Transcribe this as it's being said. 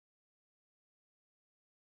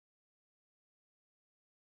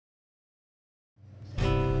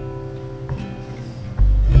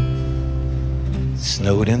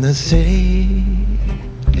snowed in the city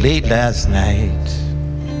late last night.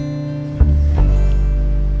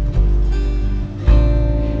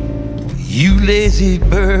 You lazy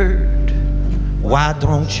bird, why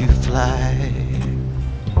don't you fly?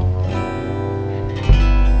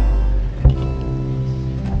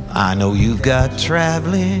 I know you've got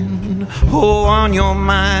traveling on your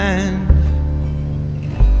mind.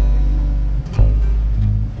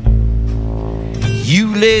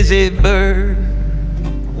 You lazy bird,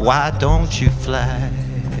 why don't you fly?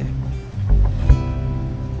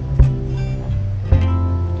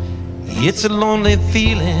 It's a lonely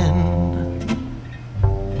feeling,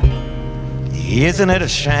 isn't it a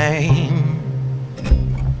shame?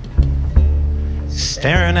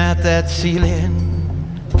 Staring at that ceiling,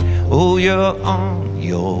 oh, you're on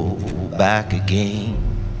your back again.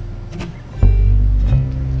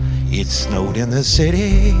 It snowed in the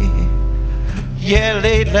city, yeah,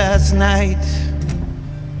 late last night.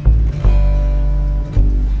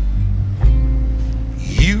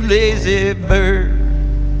 You lazy bird,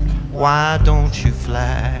 why don't you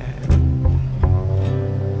fly?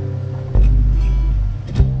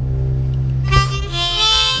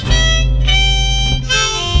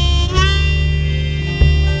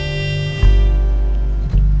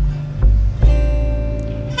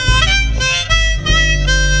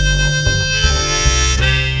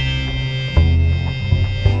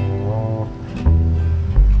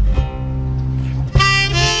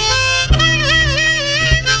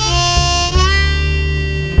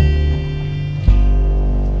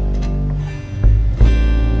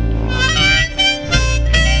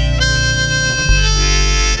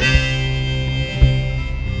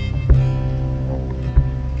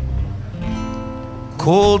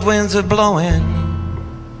 Cold winds are blowing,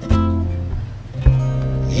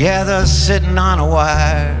 yeah, they're sitting on a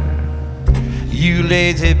wire. You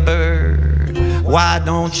lazy bird, why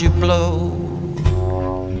don't you blow?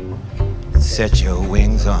 Set your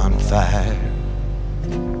wings on fire.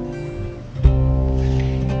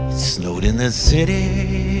 It snowed in the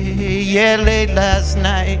city, yeah, late last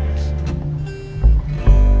night.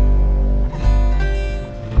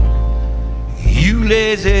 You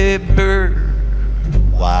lazy bird,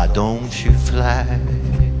 why don't you fly?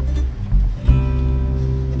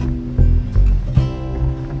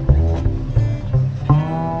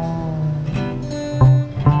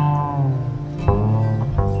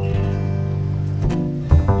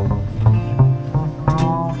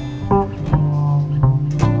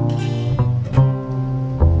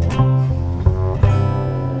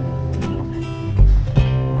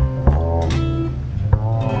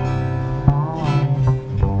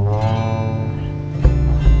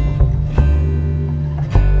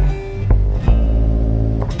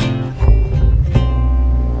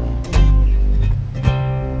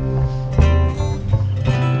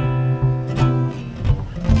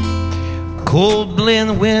 Cold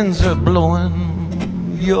blend winds are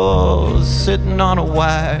blowing, you're sitting on a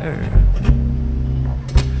wire.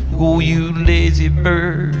 Oh, you lazy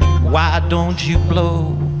bird, why don't you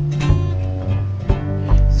blow?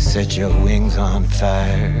 Set your wings on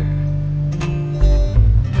fire.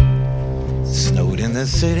 Snowed in the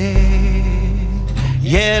city,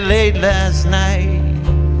 yeah, late last night.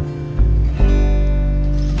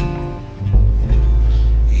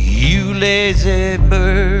 You lazy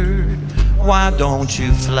bird, why don't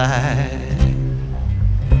you fly?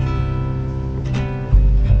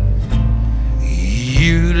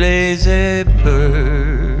 You lazy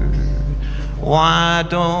bird, why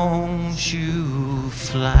don't you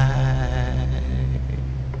fly?